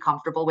life will be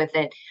comfortable with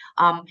it.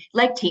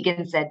 Like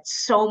Tegan said,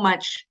 so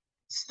much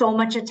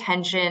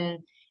attention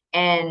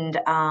and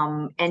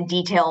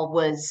detail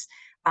was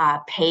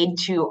paid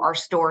to our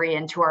story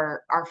and to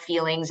our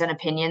feelings and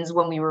opinions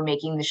when we were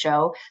making the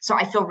show. So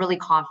I feel really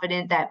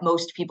confident that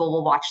most people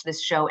will watch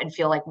this show and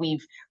feel like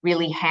we've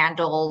really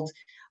handled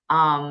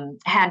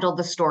handled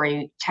the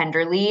story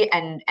tenderly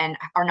and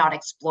are not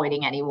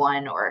exploiting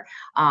anyone. Or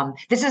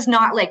this is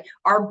not like,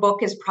 our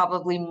book is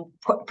probably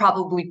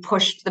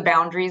pushed the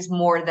boundaries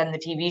more than the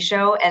TV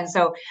show. And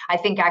so I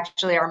think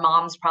actually our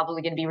mom's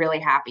probably going to be really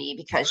happy,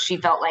 because she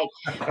felt like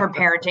her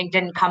parenting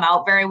didn't come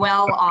out very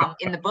well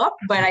in the book.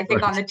 But I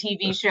think on the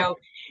TV show,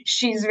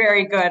 she's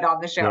very good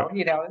on the show,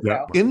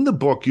 So. In the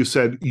book, you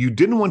said you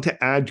didn't want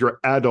to add your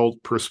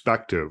adult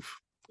perspective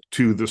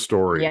to the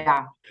story.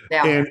 Yeah.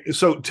 And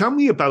so tell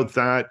me about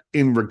that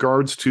in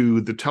regards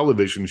to the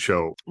television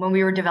show. When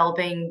we were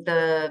developing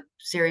the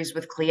series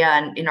with Clea,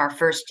 and in our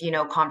first,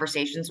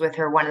 conversations with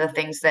her, one of the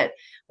things that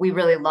we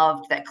really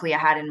loved that Clea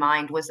had in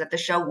mind was that the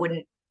show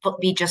wouldn't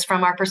be just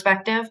from our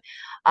perspective.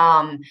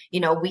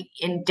 We,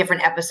 in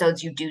different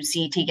episodes, you do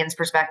see Tegan's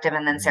perspective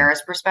and then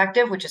Sarah's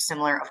perspective, which is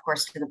similar, of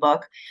course, to the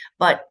book.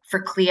 But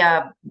for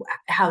Clea,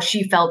 how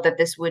she felt that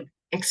this would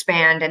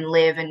expand and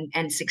live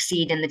and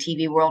succeed in the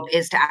TV world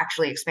is to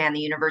actually expand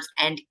the universe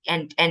and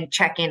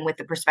check in with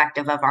the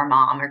perspective of our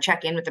mom, or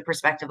check in with the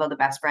perspective of the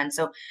best friend.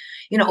 So,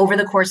 over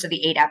the course of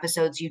the 8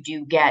 episodes, you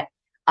do get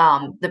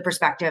the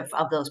perspective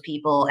of those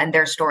people, and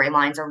their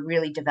storylines are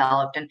really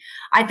developed. And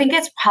I think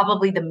it's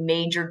probably the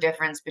major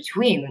difference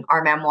between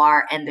our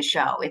memoir and the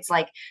show. It's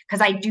like,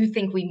 because I do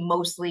think we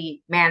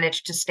mostly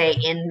managed to stay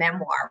in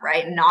memoir,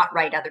 right? And not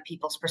write other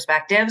people's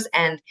perspectives.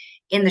 And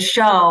in the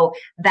show,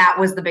 that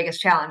was the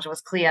biggest challenge, was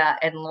Clea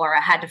and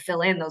Laura had to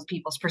fill in those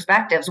people's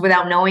perspectives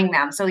without knowing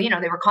them. So, they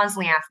were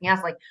constantly asking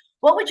us, like,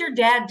 what would your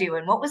dad do?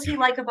 And what was he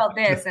like about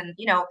this? And,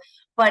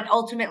 but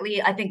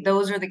ultimately, I think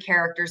those are the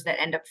characters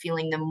that end up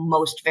feeling the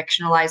most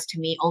fictionalized to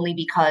me, only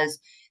because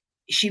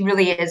they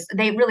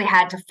really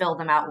had to fill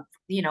them out,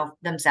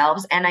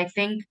 themselves. And I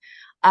think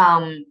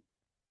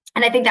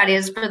that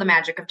is for the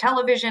magic of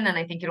television. And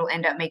I think it'll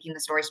end up making the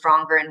story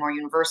stronger and more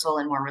universal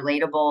and more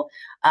relatable.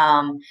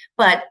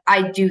 But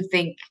I do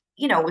think,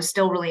 it was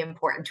still really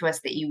important to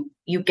us that you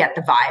get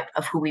the vibe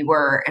of who we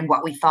were and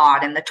what we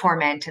thought, and the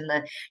torment and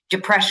the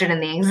depression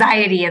and the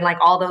anxiety and like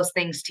all those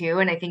things too.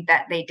 And I think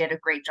that they did a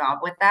great job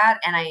with that.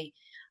 And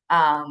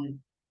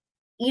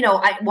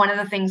one of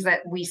the things that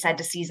we said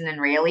to Season and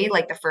Rayleigh,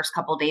 like the first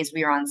couple of days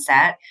we were on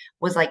set,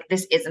 was like,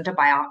 this isn't a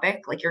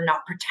biopic. Like, you're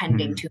not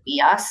pretending to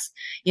be us,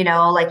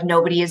 like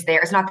nobody is there.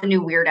 It's not the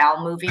new Weird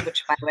Al movie,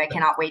 which by the way, I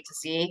cannot wait to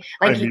see.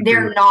 Like,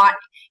 they're not,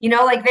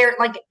 they're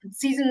like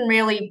Season and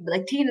Rayleigh,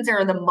 like Tegan and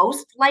Sarah are the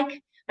most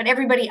like, but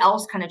everybody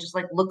else kind of just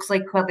like looks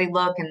like how they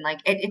look. And like,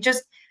 it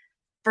just,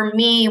 for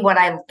me, what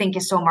I think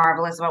is so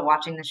marvelous about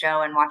watching the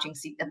show and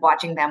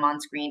watching them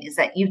on screen is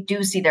that you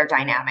do see their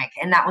dynamic.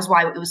 And that was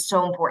why it was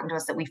so important to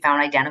us that we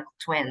found identical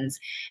twins.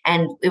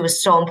 And it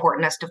was so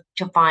important to us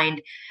to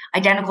find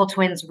identical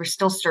twins. We're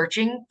still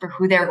searching for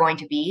who they're going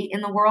to be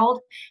in the world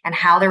and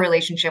how their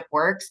relationship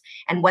works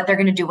and what they're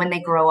going to do when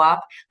they grow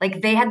up.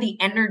 Like, they had the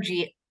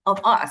energy of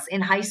us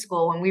in high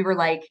school when we were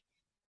like,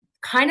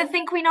 kind of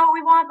think we know what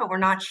we want, but we're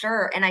not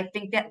sure. And I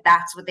think that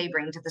that's what they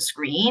bring to the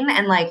screen.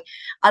 And like,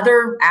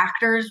 other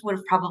actors would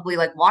have probably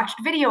like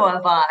watched video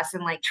of us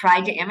and like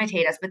tried to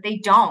imitate us, but they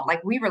don't.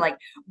 Like, we were like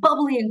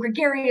bubbly and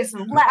gregarious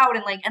and loud,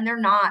 and like, and they're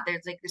not.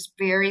 There's like this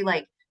very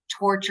like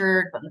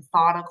tortured but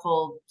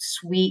methodical,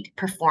 sweet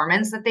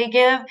performance that they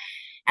give.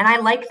 And I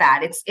like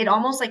that. It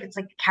almost like, it's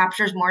like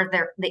captures more of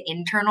the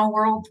internal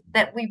world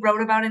that we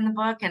wrote about in the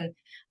book. And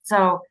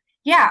so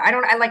yeah,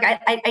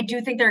 I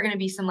do think there are going to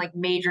be some like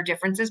major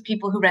differences.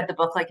 People who read the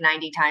book like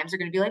 90 times are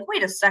going to be like,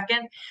 wait a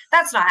second,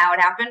 that's not how it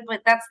happened,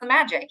 but that's the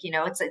magic,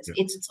 it's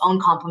its own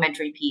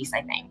complementary piece,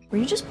 I think. Were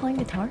you just playing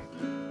guitar?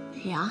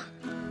 Yeah.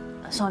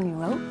 A song you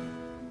wrote?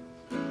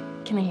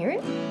 Can I hear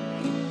it?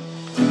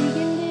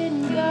 Tegan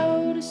didn't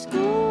go to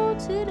school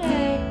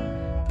today,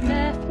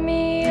 left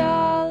me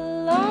all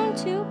alone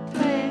to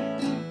play.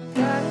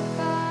 Thought I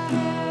thought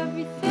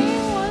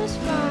everything was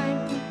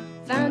fine,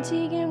 found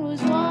Tegan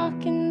was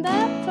walking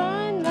that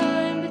fine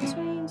line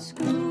between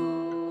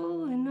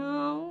school and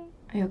home.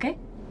 Are you okay?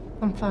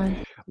 I'm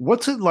fine.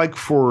 What's it like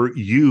for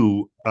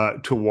you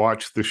to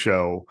watch the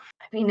show?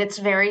 I mean, it's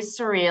very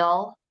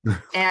surreal.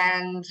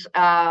 And,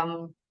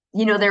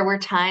 there were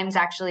times,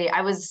 actually,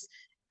 I was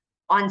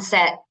on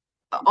set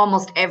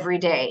almost every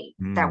day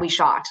that we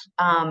shot.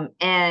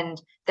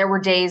 And there were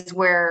days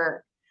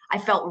where I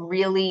felt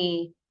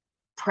really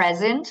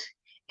present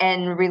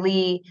and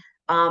really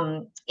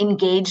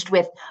engaged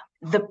with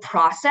the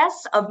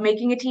process of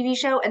making a TV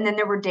show. And then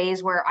there were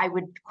days where I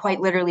would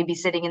quite literally be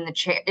sitting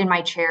in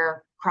my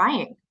chair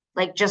crying,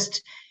 like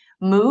just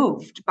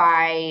moved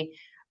by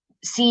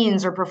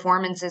scenes or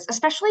performances,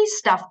 especially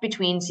stuff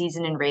between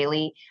Season and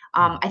Rayleigh.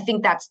 I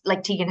think that's,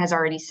 like Tegan has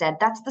already said,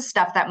 that's the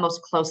stuff that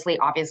most closely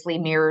obviously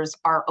mirrors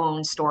our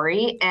own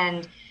story.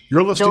 And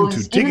you're listening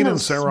to Tegan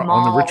and Sarah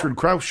on the Richard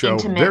Krause Show.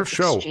 Their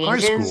show, High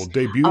School,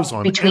 debuts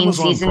on between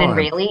Amazon Season Prime and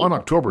Rayleigh on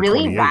October 28th.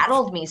 Really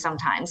rattled me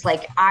sometimes.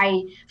 Like,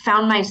 I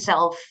found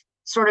myself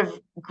sort of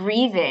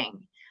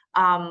grieving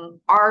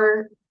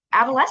our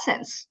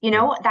adolescence,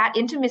 that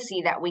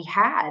intimacy that we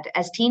had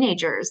as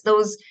teenagers,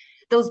 those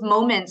those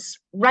moments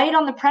right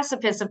on the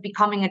precipice of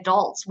becoming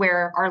adults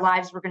where our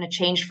lives were going to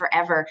change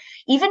forever.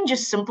 Even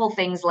just simple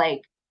things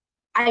like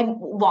I'm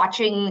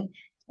watching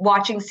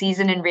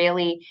Season and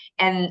Rayleigh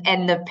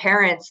and the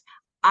parents,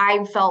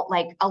 I felt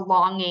like a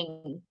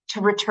longing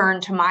to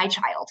return to my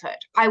childhood.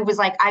 I was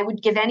like, I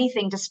would give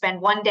anything to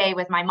spend one day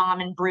with my mom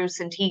and Bruce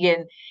and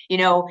Tegan, you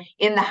know,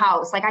 in the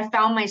house. Like I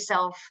found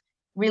myself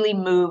really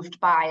moved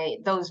by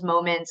those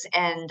moments.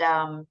 And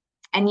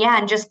yeah,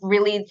 and just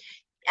really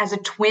as a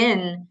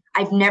twin,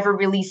 I've never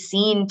really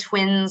seen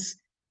twins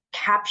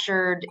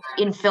captured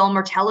in film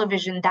or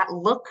television that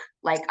look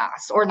like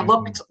us or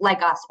looked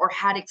like us or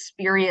had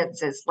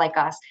experiences like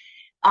us.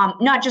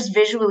 Not just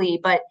visually,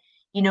 but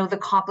you know, the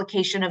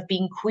complication of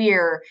being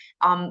queer,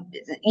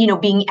 you know,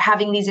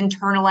 having these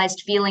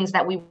internalized feelings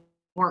that we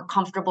weren't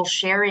comfortable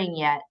sharing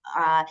yet.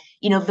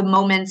 You know, the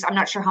moments, I'm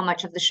not sure how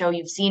much of the show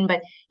you've seen,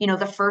 but you know,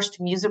 the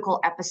first musical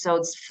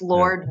episodes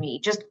floored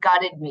me, just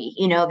gutted me.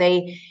 You know,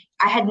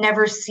 I had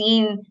never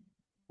seen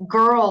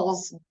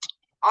girls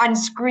on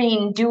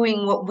screen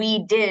doing what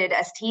we did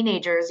as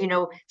teenagers, you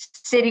know,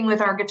 sitting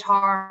with our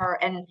guitar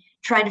and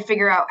trying to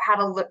figure out how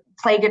to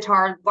play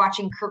guitar,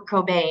 watching Kurt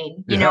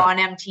Cobain, you know, on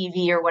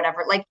MTV or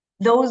whatever. Like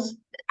those,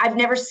 I've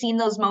never seen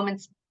those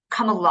moments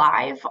come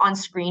alive on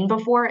screen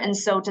before. And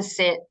so to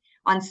sit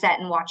on set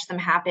and watch them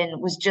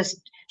happen was just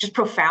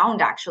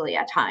profound actually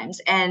at times,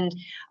 and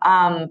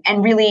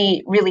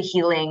really, really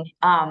healing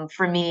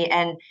for me.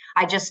 And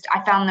I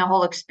found the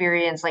whole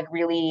experience like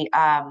really,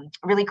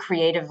 really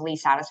creatively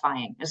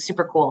satisfying. It was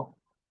super cool.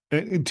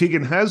 And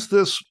Tegan, has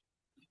this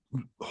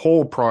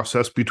whole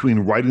process between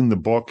writing the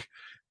book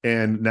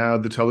and now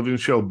the television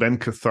show been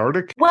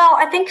cathartic? Well,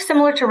 I think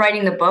similar to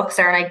writing the book,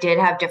 Sarah and I did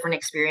have different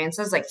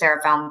experiences. Like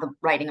Sarah found the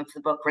writing of the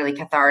book really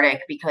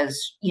cathartic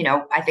because, you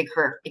know, I think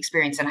her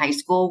experience in high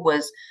school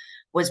was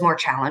more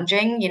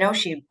challenging. You know,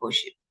 she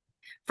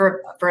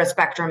for a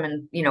spectrum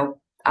and, you know,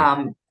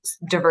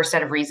 diverse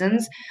set of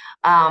reasons.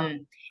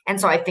 And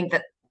so I think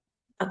that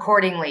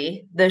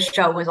accordingly, the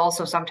show was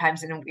also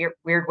sometimes in a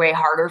weird way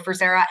harder for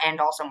Sarah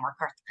and also more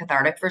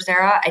cathartic for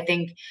Sarah. I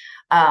think,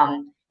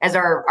 as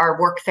our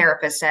work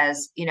therapist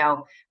says, you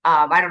know,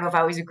 I don't know if I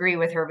always agree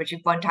with her, but she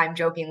one time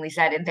jokingly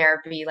said in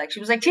therapy, like, she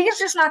was like, Tegan's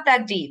just not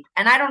that deep.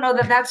 And I don't know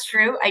that that's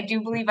true. I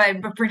do believe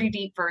I'm a pretty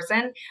deep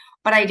person,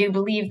 but I do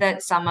believe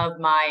that some of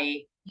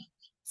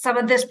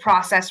this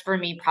process for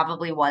me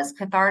probably was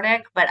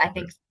cathartic, but I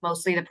think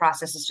mostly the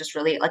process is just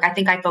really like, I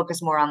think I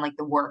focus more on like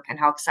the work and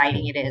how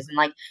exciting it is. And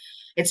like,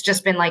 it's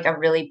just been like a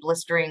really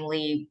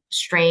blisteringly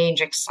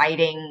strange,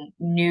 exciting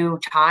new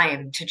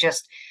time to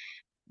just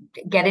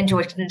get into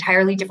an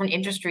entirely different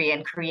industry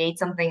and create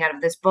something out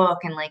of this book.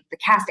 And like the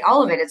casting,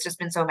 all of it, it's just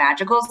been so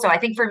magical. So I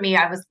think for me,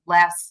 I was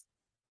less,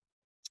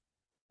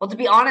 well, to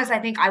be honest, I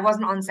think I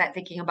wasn't on set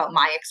thinking about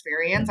my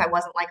experience. I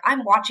wasn't like,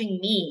 I'm watching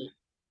me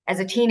as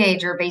a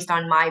teenager based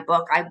on my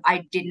book.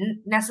 I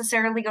didn't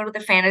necessarily go to the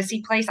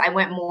fantasy place. I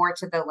went more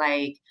to the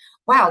like,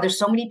 wow, there's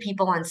so many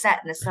people on set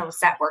and this is how a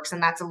set works.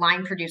 And that's a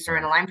line producer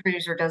and a line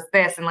producer does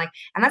this. And like,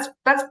 and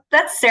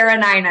that's Sarah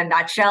and I in a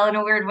nutshell in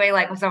a weird way.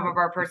 Like with some of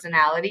our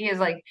personality is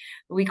like,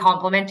 we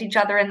complement each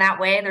other in that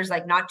way. There's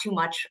like not too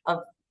much of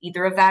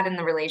either of that in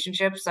the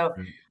relationship. So,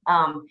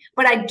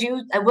 but I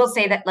will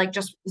say that like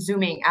just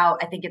zooming out,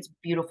 I think it's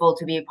beautiful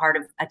to be a part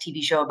of a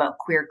TV show about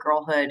queer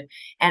girlhood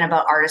and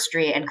about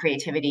artistry and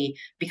creativity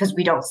because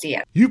we don't see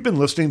it. You've been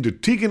listening to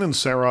Tegan and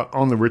Sarah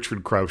on The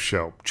Richard Crouse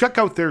Show. Check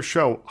out their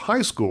show,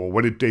 High School,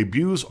 when it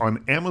debuts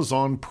on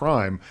Amazon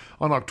Prime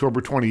on October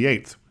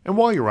 28th. And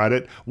while you're at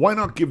it, why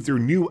not give their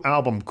new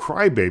album,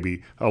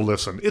 Crybaby, a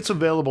listen? It's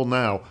available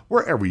now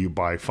wherever you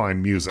buy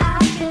fine music.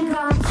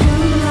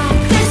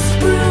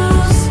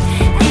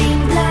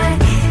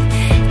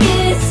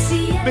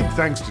 Big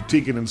thanks to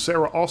Tegan and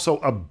Sarah. Also,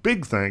 a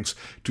big thanks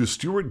to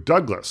Stuart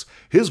Douglas.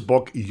 His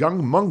book,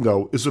 Young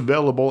Mungo, is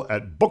available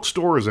at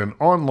bookstores and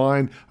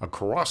online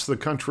across the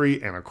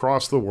country and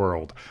across the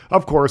world.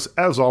 Of course,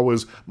 as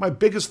always, my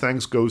biggest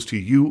thanks goes to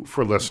you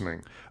for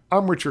listening.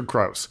 I'm Richard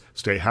Crouse.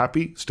 Stay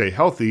happy, stay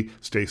healthy,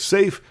 stay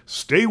safe,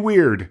 stay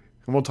weird,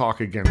 and we'll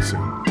talk again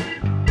soon.